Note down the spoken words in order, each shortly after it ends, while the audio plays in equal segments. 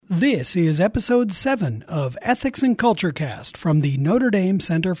This is episode 7 of Ethics and Culture Cast from the Notre Dame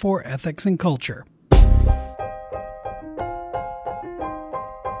Center for Ethics and Culture.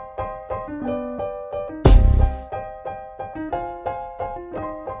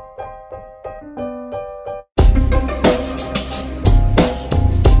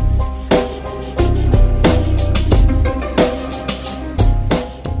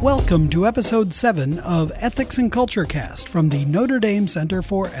 Welcome to episode 7 of Ethics and Culture Cast from the Notre Dame Center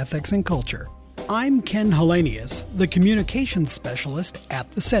for Ethics and Culture. I'm Ken Hallenius, the communications specialist at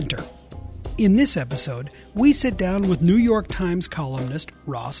the center. In this episode, we sit down with New York Times columnist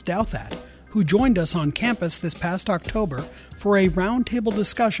Ross Douthat, who joined us on campus this past October for a roundtable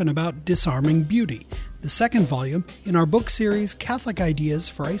discussion about Disarming Beauty, the second volume in our book series Catholic Ideas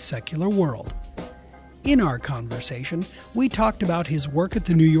for a Secular World. In our conversation, we talked about his work at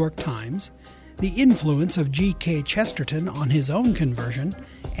the New York Times, the influence of G.K. Chesterton on his own conversion,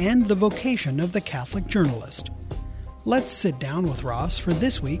 and the vocation of the Catholic journalist. Let's sit down with Ross for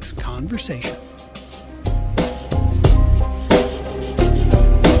this week's conversation.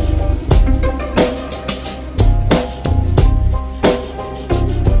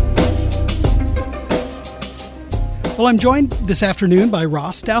 Well, I'm joined this afternoon by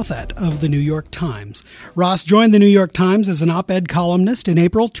Ross Douthat of the New York Times. Ross joined the New York Times as an op-ed columnist in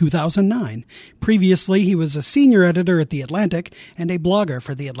April 2009. Previously, he was a senior editor at The Atlantic and a blogger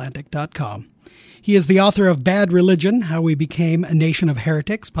for TheAtlantic.com. He is the author of Bad Religion, How We Became a Nation of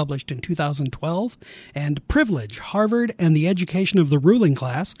Heretics, published in 2012, and Privilege, Harvard and the Education of the Ruling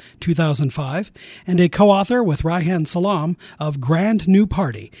Class, 2005, and a co-author with Reihan Salam of Grand New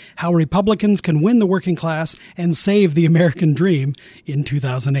Party, How Republicans Can Win the Working Class and Save the American Dream, in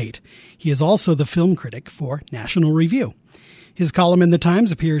 2008. He is also the film critic for National Review. His column in the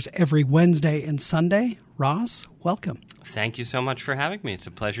Times appears every Wednesday and Sunday. Ross, welcome. Thank you so much for having me. It's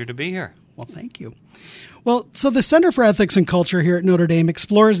a pleasure to be here. Well, thank you. Well, so the Center for Ethics and Culture here at Notre Dame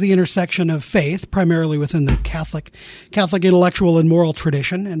explores the intersection of faith, primarily within the Catholic intellectual and moral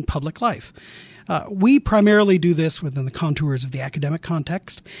tradition, and public life. We primarily do this within the contours of the academic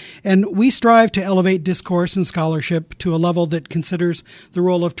context, and we strive to elevate discourse and scholarship to a level that considers the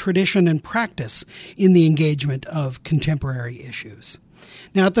role of tradition and practice in the engagement of contemporary issues.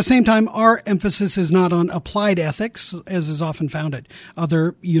 Now, at the same time, our emphasis is not on applied ethics, as is often found at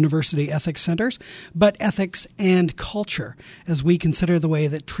other university ethics centers, but ethics and culture, as we consider the way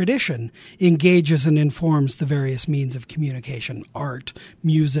that tradition engages and informs the various means of communication, art,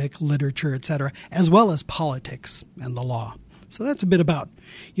 music, literature, etc., as well as politics and the law. So that's a bit about,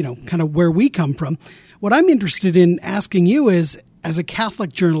 kind of where we come from. What I'm interested in asking you is, as a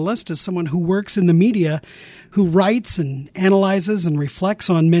Catholic journalist, as someone who works in the media, who writes and analyzes and reflects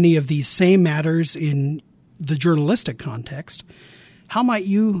on many of these same matters in the journalistic context, how might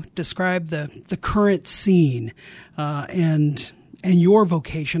you describe the current scene and your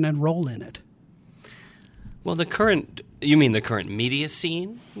vocation and role in it? Well, you mean the current media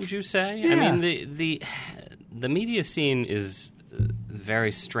scene, would you say? Yeah. I mean, the media scene is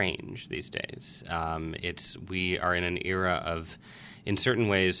very strange these days. We are in an era of, in certain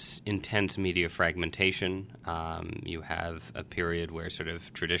ways, intense media fragmentation. You have a period where sort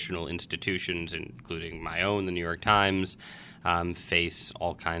of traditional institutions, including my own, the New York Times, face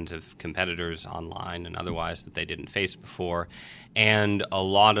all kinds of competitors online and otherwise that they didn't face before. And a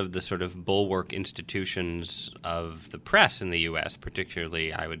lot of the sort of bulwark institutions of the press in the U.S.,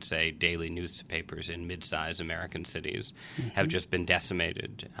 particularly, I would say, daily newspapers in mid-sized American cities, have just been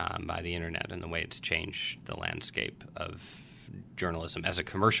decimated by the Internet and the way it's changed the landscape of journalism as a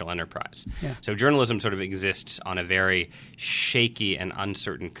commercial enterprise. Yeah. So journalism sort of exists on a very shaky and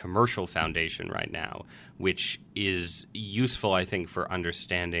uncertain commercial foundation right now, which is useful, I think, for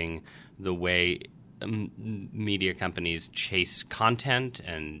understanding the way media companies chase content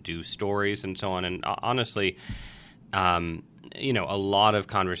and do stories and so on. And honestly, a lot of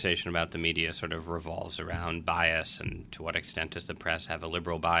conversation about the media sort of revolves around bias and to what extent does the press have a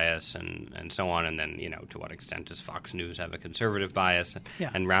liberal bias and so on. And then, to what extent does Fox News have a conservative bias? Yeah.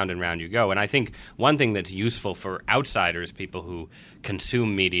 And round you go. And I think one thing that's useful for outsiders, people who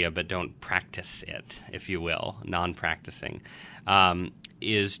consume media but don't practice it, if you will, non-practicing,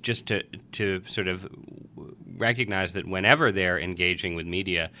 is just to sort of recognize that whenever they're engaging with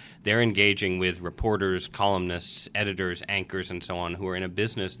media, they're engaging with reporters, columnists, editors, anchors, and so on, who are in a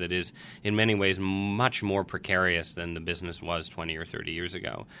business that is in many ways much more precarious than the business was 20 or 30 years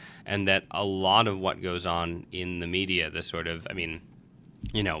ago. And that a lot of what goes on in the media, the sort of,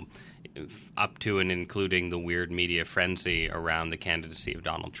 up to and including the weird media frenzy around the candidacy of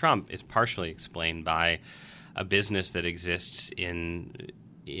Donald Trump, is partially explained by a business that exists in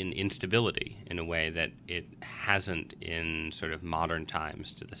in instability in a way that it hasn't in sort of modern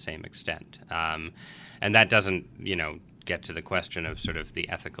times to the same extent. And that doesn't, get to the question of sort of the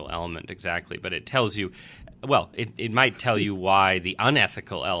ethical element exactly, but it tells you, well, it might tell you why the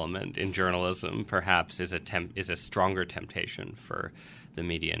unethical element in journalism perhaps is a stronger temptation for the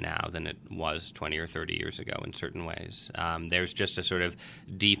media now than it was 20 or 30 years ago in certain ways. There's just a sort of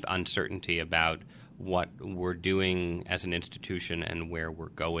deep uncertainty about what we're doing as an institution and where we're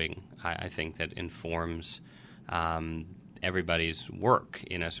going. I think that informs everybody's work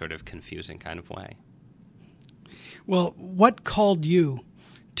in a sort of confusing kind of way. Well, what called you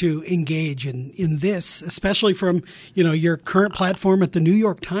to engage in this, especially from, your current platform at the New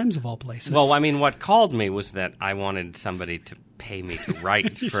York Times of all places? Well, I mean, what called me was that I wanted somebody to pay me to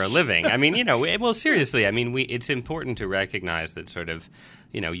write for a living. I mean, well, seriously, I mean, it's important to recognize that sort of,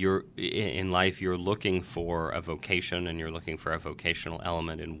 you're in life, you're looking for a vocation and you're looking for a vocational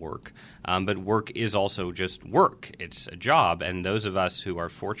element in work. But work is also just work. It's a job. And those of us who are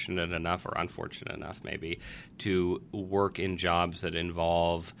fortunate enough or unfortunate enough maybe to work in jobs that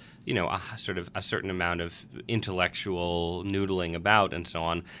involve, a certain amount of intellectual noodling about and so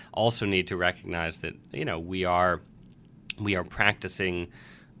on also need to recognize that, we are practicing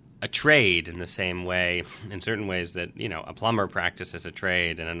a trade in the same way, in certain ways that, a plumber practices a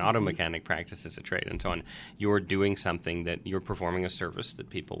trade and an auto mechanic practices a trade and so on. You're doing something that you're performing a service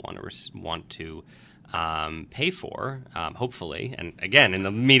that people want to pay for, hopefully. And again, in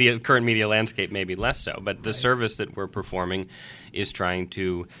the current media landscape, maybe less so. But the service that we're performing is trying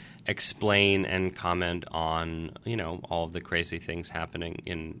to explain and comment on, all of the crazy things happening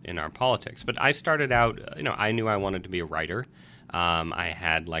in our politics. But I started out, I knew I wanted to be a writer. I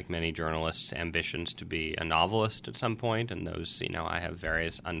had, like many journalists, ambitions to be a novelist at some point, and those, I have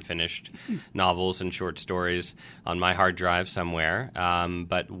various unfinished novels and short stories on my hard drive somewhere.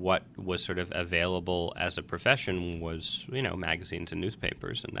 But what was sort of available as a profession was, magazines and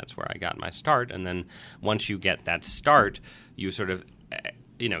newspapers, and that's where I got my start. And then once you get that start, you sort of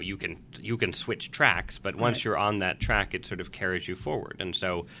you can switch tracks, but once you're on that track, it sort of carries you forward. And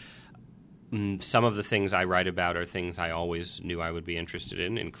so some of the things I write about are things I always knew I would be interested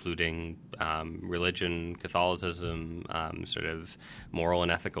in, including religion, Catholicism, sort of moral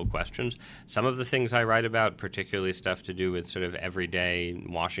and ethical questions. Some of the things I write about, particularly stuff to do with sort of everyday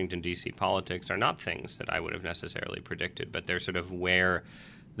Washington, D.C. politics, are not things that I would have necessarily predicted, but they're sort of where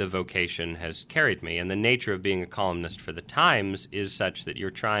the vocation has carried me. And the nature of being a columnist for the Times is such that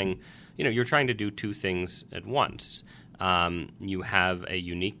you're trying to do two things at once. You have a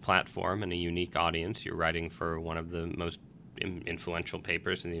unique platform and a unique audience. You're writing for one of the most influential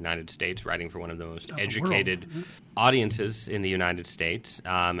papers in the United States, writing for one of the most educated audiences in the United States.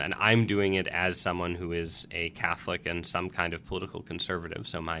 And I'm doing it as someone who is a Catholic and some kind of political conservative,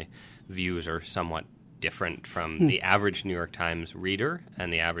 so my views are somewhat different from the average New York Times reader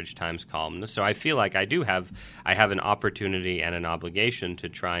and the average Times columnist. So I feel like I have an opportunity and an obligation to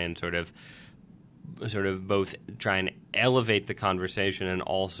try and sort of both try and elevate the conversation and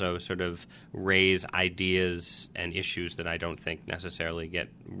also sort of raise ideas and issues that I don't think necessarily get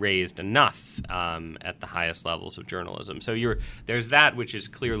raised enough at the highest levels of journalism. So there's that, which is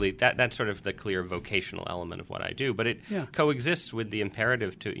clearly that's sort of the clear vocational element of what I do, but it coexists with the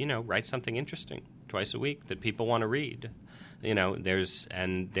imperative to write something interesting twice a week that people want to read. There's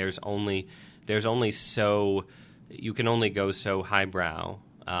only so you can only go so highbrow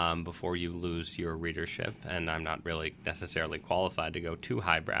before you lose your readership, and I'm not really necessarily qualified to go too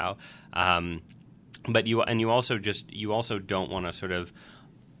highbrow. But you also don't want to sort of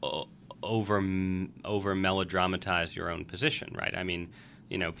over melodramatize your own position, right? I mean,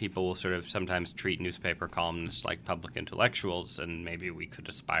 people will sort of sometimes treat newspaper columnists like public intellectuals, and maybe we could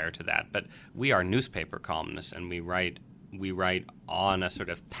aspire to that. But we are newspaper columnists, and we write on a sort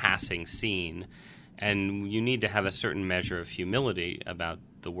of passing scene, and you need to have a certain measure of humility about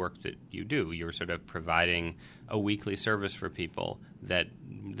the work that you do. You're sort of providing a weekly service for people that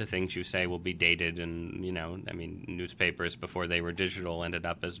the things you say will be dated, and newspapers before they were digital ended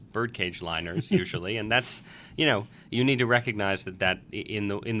up as birdcage liners usually, and that's you need to recognize that in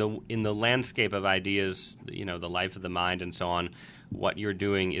the landscape of ideas, the life of the mind and so on, what you're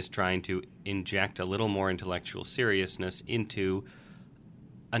doing is trying to inject a little more intellectual seriousness into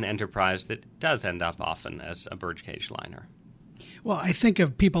an enterprise that does end up often as a birdcage liner. Well, I think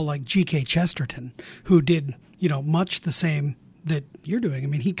of people like G.K. Chesterton, who did, much the same that you're doing. I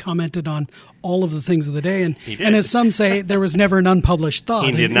mean, he commented on all of the things of the day, and as some say, there was never an unpublished thought.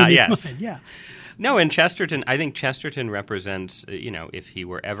 He did not, yes. Mind. Yeah. No, and Chesterton, I think Chesterton represents, if he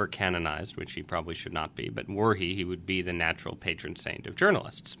were ever canonized, which he probably should not be, but were he would be the natural patron saint of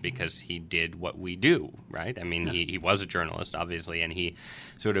journalists because he did what we do, right? I mean, he was a journalist, obviously, and he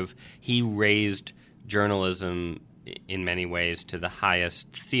raised journalism in many ways to the highest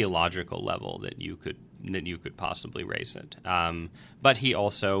theological level that you could possibly raise it. But he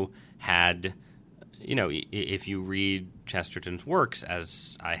also had, if you read Chesterton's works,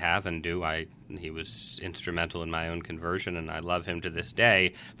 as I have and do, he was instrumental in my own conversion, and I love him to this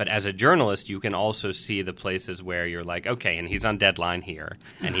day. But as a journalist, you can also see the places where you're like, okay, and he's on deadline here,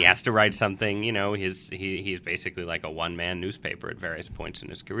 and he has to write something. He's basically like a one-man newspaper at various points in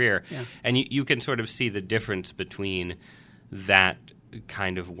his career, and you can sort of see the difference between that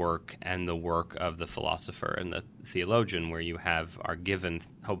kind of work and the work of the philosopher and the theologian, where you are given,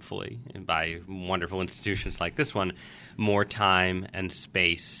 hopefully, by wonderful institutions like this one, more time and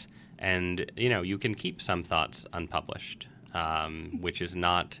space, and you can keep some thoughts unpublished, which is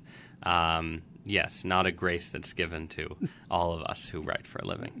not a grace that's given to all of us who write for a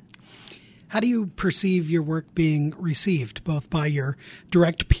living. How do you perceive your work being received, both by your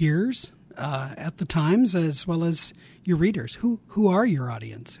direct peers at the Times as well as your readers? Who are your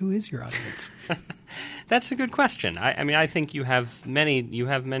audience? Who is your audience? That's a good question. I think you have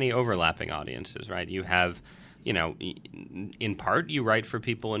many overlapping audiences, right? You have, in part you write for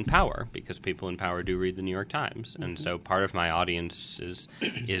people in power because people in power do read the New York Times. And so part of my audience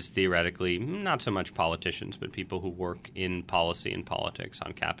is theoretically not so much politicians, but people who work in policy and politics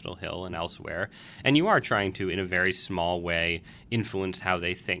on Capitol Hill and elsewhere. And you are trying to, in a very small way, influence how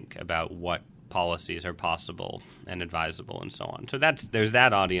they think about what policies are possible and advisable and so on. So there's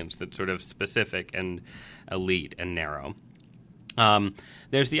that audience that's sort of specific and elite and narrow.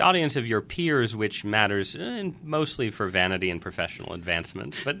 There's the audience of your peers, which matters mostly for vanity and professional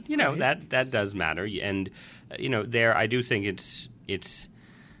advancement. But, that does matter. And, there I do think it's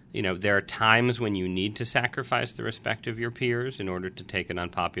there are times when you need to sacrifice the respect of your peers in order to take an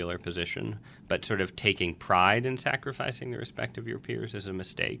unpopular position, but sort of taking pride in sacrificing the respect of your peers is a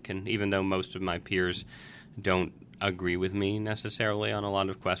mistake. And even though most of my peers don't agree with me necessarily on a lot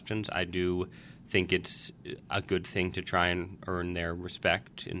of questions, I do think it's a good thing to try and earn their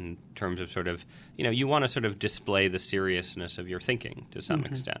respect in terms of sort of, you want to sort of display the seriousness of your thinking to some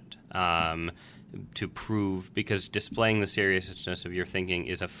extent. To prove, because displaying the seriousness of your thinking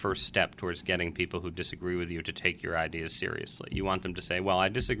is a first step towards getting people who disagree with you to take your ideas seriously. You want them to say, well, I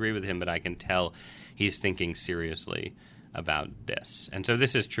disagree with him, but I can tell he's thinking seriously about this. And so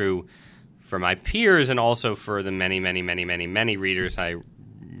this is true for my peers and also for the many, many, many, many, many readers I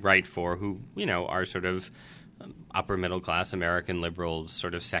write for who, are sort of upper middle class American liberals,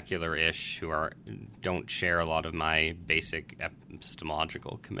 sort of secular-ish, who don't share a lot of my basic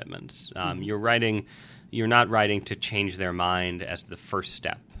epistemological commitments. You're not writing to change their mind as the first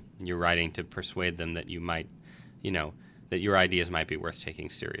step. You're writing to persuade them that you might, that your ideas might be worth taking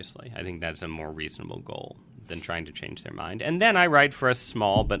seriously. I think that's a more reasonable goal than trying to change their mind. And then I write for a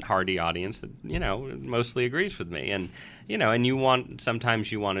small but hardy audience that, mostly agrees with me. And, and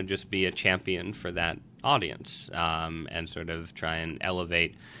sometimes you want to just be a champion for that audience and sort of try and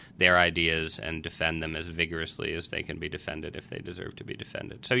elevate their ideas and defend them as vigorously as they can be defended if they deserve to be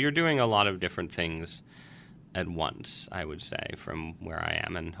defended. So you're doing a lot of different things at once, I would say, from where I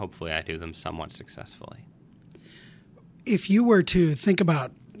am, and hopefully I do them somewhat successfully. If you were to think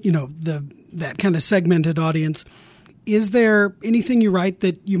about, that kind of segmented audience, is there anything you write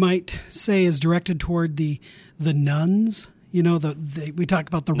that you might say is directed toward the nuns? We talk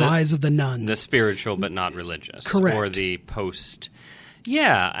about the rise of the nun. The spiritual but not religious. Correct. Or the post.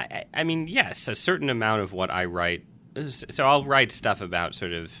 Yeah, I mean, yes, a certain amount of what I write. So I'll write stuff about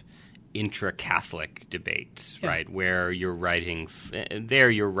sort of intra-Catholic debates, right, where you're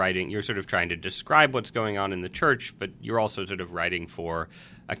sort of trying to describe what's going on in the church, but you're also sort of writing for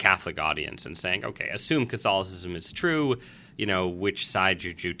a Catholic audience and saying, okay, assume Catholicism is true, which side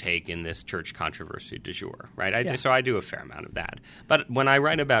should you take in this church controversy du jour, right? So I do a fair amount of that. But when I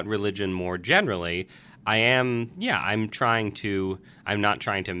write about religion more generally, I'm not trying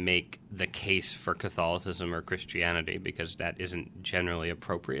to make the case for Catholicism or Christianity because that isn't generally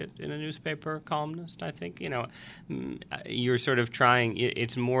appropriate in a newspaper columnist, I think. You're sort of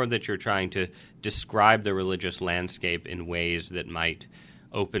it's more that you're trying to describe the religious landscape in ways that might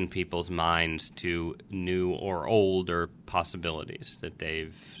open people's minds to new or older possibilities that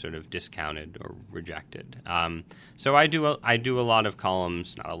they've sort of discounted or rejected. So I do a lot of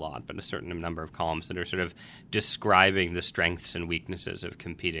columns, not a lot, but a certain number of columns that are sort of describing the strengths and weaknesses of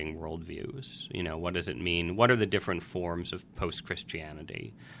competing worldviews. What does it mean? What are the different forms of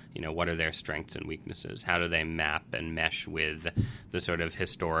post-Christianity? What are their strengths and weaknesses? How do they map and mesh with the sort of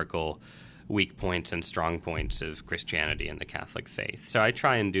historical weak points and strong points of Christianity and the Catholic faith? So I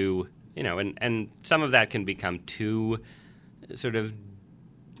try and do, and some of that can become too sort of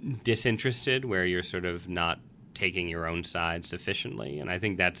disinterested, where you're sort of not taking your own side sufficiently. And I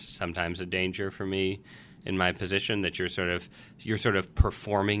think that's sometimes a danger for me in my position, that you're sort of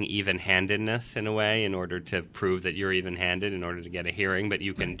performing even-handedness in a way in order to prove that you're even-handed in order to get a hearing, but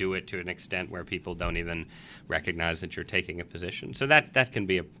you can do it to an extent where people don't even recognize that you're taking a position. So that can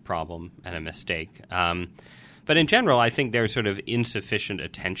be a problem and a mistake. But in general, I think there's sort of insufficient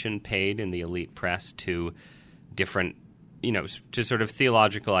attention paid in the elite press to different, to sort of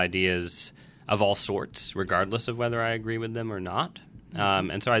theological ideas of all sorts, regardless of whether I agree with them or not.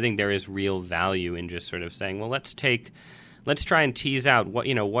 And so I think there is real value in just sort of saying, well, let's try and tease out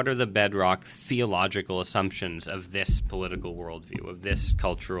what are the bedrock theological assumptions of this political worldview, of this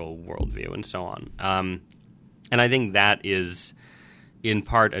cultural worldview, and so on. And I think that is in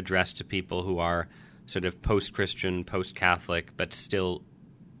part addressed to people who are sort of post-Christian, post-Catholic, but still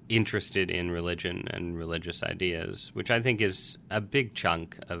interested in religion and religious ideas, which I think is a big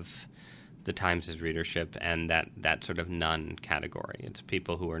chunk of the Times' readership, and that sort of none category. It's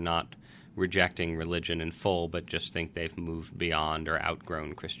people who are not rejecting religion in full, but just think they've moved beyond or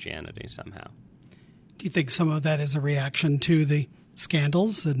outgrown Christianity somehow. Do you think some of that is a reaction to the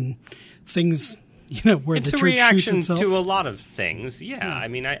scandals and things, where it's the church shoots itself? It's a reaction to a lot of things, yeah. I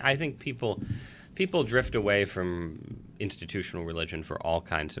mean, I think people drift away from institutional religion for all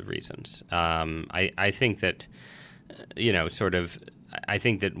kinds of reasons. I think that, I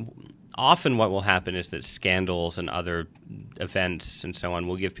think that often what will happen is that scandals and other events and so on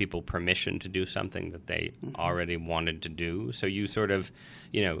will give people permission to do something that they already wanted to do. So you sort of,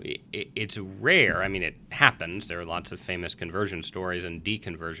 it's rare. I mean, it happens. There are lots of famous conversion stories and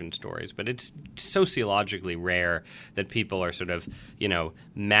deconversion stories, but it's sociologically rare that people are sort of,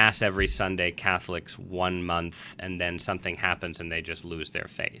 Mass every Sunday Catholics 1 month, and then something happens and they just lose their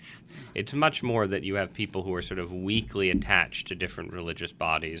faith. It's much more that you have people who are sort of weakly attached to different religious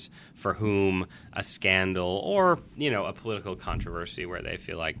bodies for whom a scandal or, a political controversy where they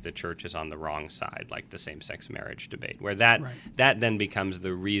feel like the church is on the wrong side, like the same-sex marriage debate, where that then becomes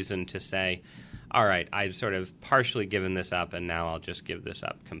the reason to say, all right, I've sort of partially given this up, and now I'll just give this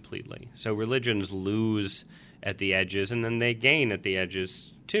up completely. So religions lose at the edges, and then they gain at the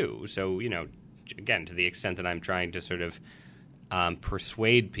edges too. So, again, to the extent that I'm trying to sort of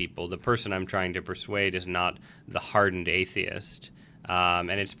persuade people, the person I'm trying to persuade is not the hardened atheist,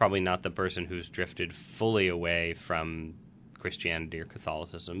 and it's probably not the person who's drifted fully away from Christianity or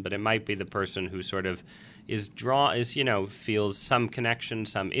Catholicism, but it might be the person who sort of feels some connection,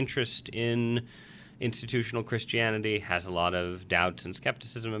 some interest in institutional Christianity, has a lot of doubts and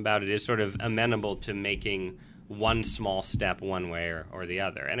skepticism about it, is sort of amenable to making one small step one way or the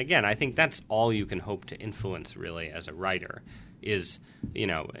other. And again, I think that's all you can hope to influence really as a writer is,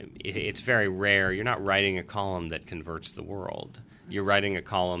 it's very rare. You're not writing a column that converts the world. You're writing a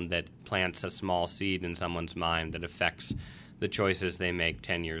column that plants a small seed in someone's mind that affects the choices they make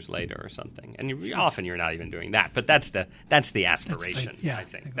 10 years later or something. And often you're not even doing that. But that's the aspiration, I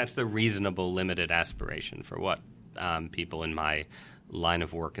think. That's the reasonable, limited aspiration for what people in my line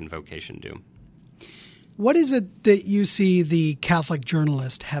of work and vocation do. What is it that you see the Catholic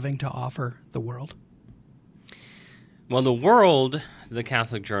journalist having to offer the world? Well, the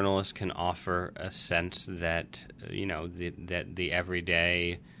Catholic journalist can offer a sense that, that the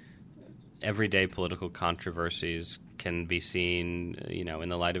everyday political controversies can be seen, in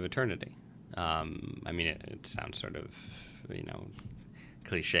the light of eternity. It sounds sort of,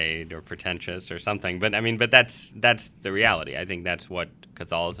 cliched or pretentious or something, but that's the reality. I think that's what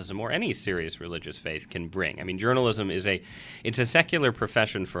Catholicism or any serious religious faith can bring. I mean, journalism it's a secular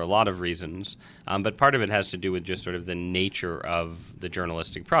profession for a lot of reasons, but part of it has to do with just sort of the nature of the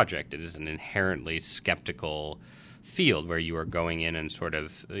journalistic project. It is an inherently skeptical field where you are going in and sort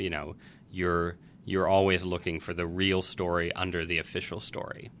of, you're always looking for the real story under the official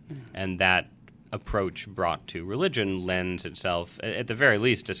story, and that approach brought to religion lends itself, at the very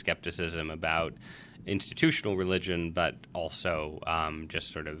least, to skepticism about institutional religion, but also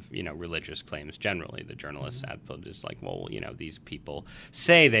just sort of, religious claims generally. The journalist's output is like, well, these people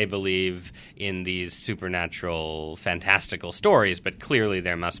say they believe in these supernatural, fantastical stories, but clearly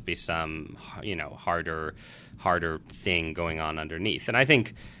there must be some, harder thing going on underneath. And I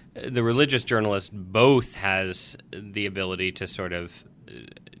think the religious journalist both has the ability to sort of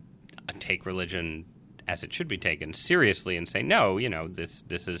take religion as it should be taken seriously and say, no, this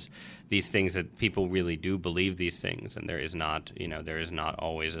is these things that people really do believe these things, and there is not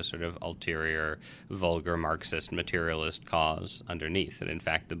always a sort of ulterior, vulgar Marxist materialist cause underneath. And in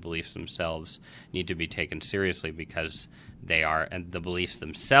fact, the beliefs themselves need to be taken seriously because they are, and the beliefs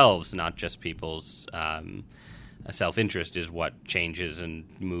themselves, not just people's self-interest, is what changes and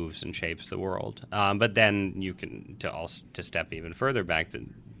moves and shapes the world. But then you can, to step even further back,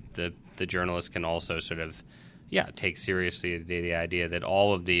 the journalist can also sort of, take seriously the idea that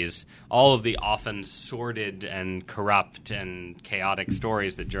all of the often sordid and corrupt and chaotic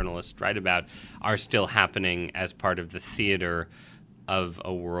stories that journalists write about are still happening as part of the theater of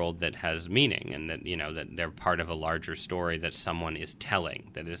a world that has meaning, and that that they're part of a larger story that someone is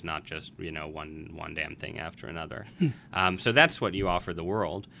telling, that is not just one damn thing after another. So that's what you offer the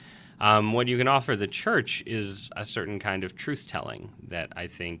world. What you can offer the church is a certain kind of truth-telling that I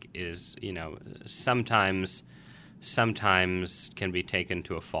think is, sometimes can be taken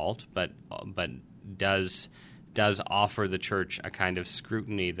to a fault, but does offer the church a kind of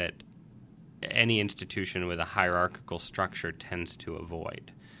scrutiny that any institution with a hierarchical structure tends to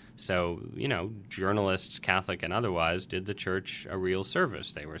avoid. So, journalists, Catholic and otherwise, did the church a real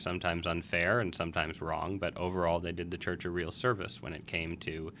service. They were sometimes unfair and sometimes wrong, but overall they did the church a real service when it came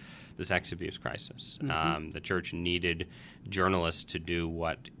to the sex abuse crisis. The church needed journalists to do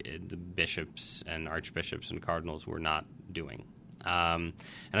what the bishops and archbishops and cardinals were not doing. And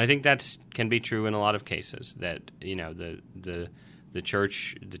I think that can be true in a lot of cases, that, the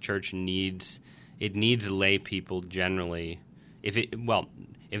church needs lay people generally.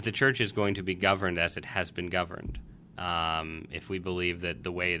 If the church is going to be governed as it has been governed, if we believe that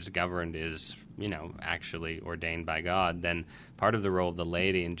the way it's governed is, actually ordained by God, then part of the role of the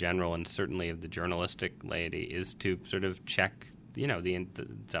laity in general, and certainly of the journalistic laity, is to sort of check,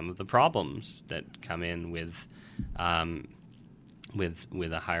 some of the problems that come in with a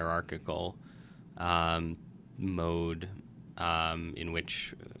hierarchical mode in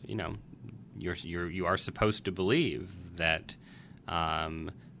which you are supposed to believe that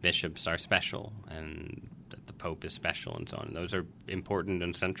bishops are special and that the Pope is special and so on. Those are important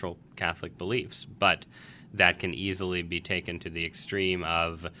and central Catholic beliefs, but that can easily be taken to the extreme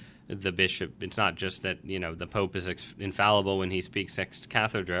of the bishop. It's not just that the Pope is infallible when he speaks ex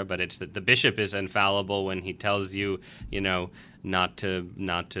cathedra, but it's that the bishop is infallible when he tells you not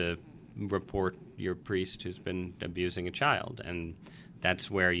to report your priest who's been abusing a child. And that's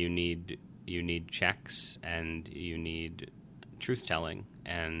where you need checks and you need truth-telling.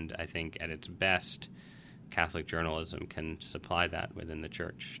 And I think at its best, Catholic journalism can supply that within the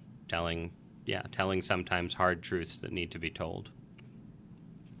church, telling sometimes hard truths that need to be told.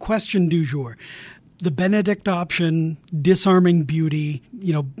 Question du jour. The Benedict option, disarming beauty,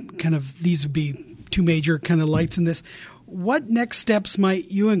 kind of these would be two major kind of lights in this. What next steps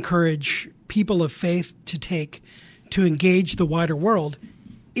might you encourage people of faith to take to engage the wider world,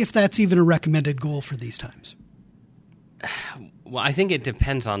 if that's even a recommended goal for these times? Well, I think it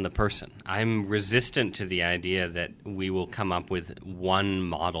depends on the person. I'm resistant to the idea that we will come up with one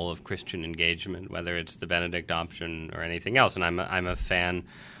model of Christian engagement, whether it's the Benedict option or anything else. And I'm a fan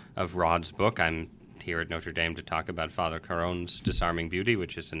of Rod's book. I'm here at Notre Dame to talk about Father Caron's Disarming Beauty,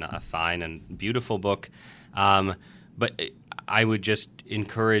 which is a fine and beautiful book. But I would just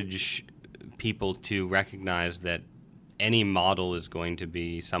encourage people to recognize that any model is going to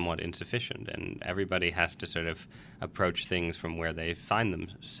be somewhat insufficient, and everybody has to sort of approach things from where they find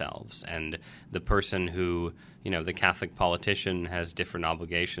themselves. And the person who, the Catholic politician has different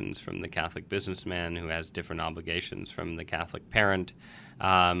obligations from the Catholic businessman, who has different obligations from the Catholic parent.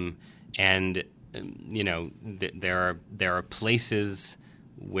 There are places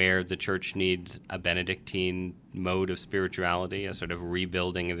where the church needs a Benedictine mode of spirituality, a sort of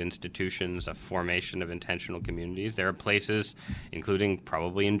rebuilding of institutions, a formation of intentional communities. There are places, including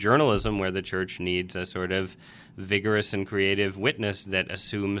probably in journalism, where the church needs a sort of vigorous and creative witness that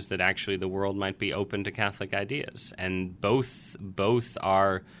assumes that actually the world might be open to Catholic ideas. And both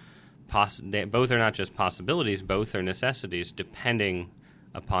are not just possibilities, both are necessities, depending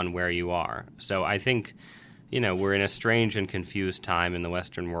upon where you are. So I think we're in a strange and confused time in the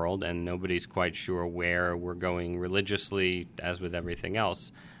Western world, and nobody's quite sure where we're going religiously, as with everything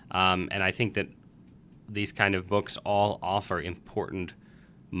else. And I think that these kind of books all offer important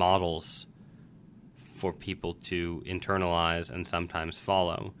models for people to internalize and sometimes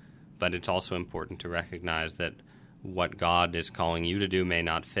follow. But it's also important to recognize that what God is calling you to do may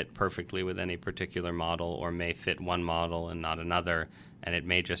not fit perfectly with any particular model, or may fit one model and not another, and it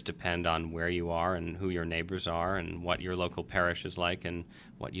may just depend on where you are and who your neighbors are and what your local parish is like and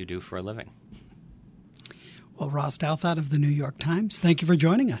what you do for a living. Well, Ross Douthat of the New York Times, thank you for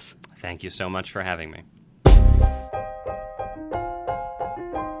joining us. Thank you so much for having me.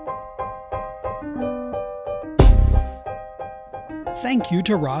 Thank you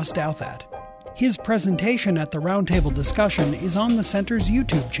to Ross Douthat. His presentation at the roundtable discussion is on the Center's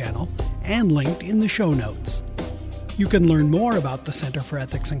YouTube channel and linked in the show notes. You can learn more about the Center for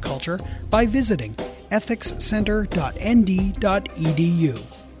Ethics and Culture by visiting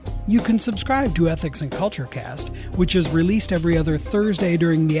ethicscenter.nd.edu. You can subscribe to Ethics and Culture Cast, which is released every other Thursday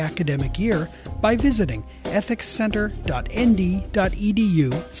during the academic year, by visiting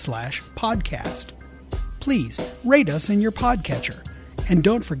ethicscenter.nd.edu/podcast. Please rate us in your podcatcher, and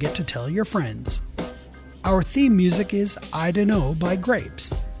don't forget to tell your friends. Our theme music is I Dunno by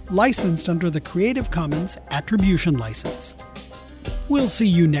Grapes, licensed under the Creative Commons Attribution License. We'll see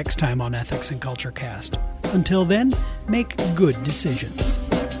you next time on Ethics and Culture Cast. Until then, make good decisions.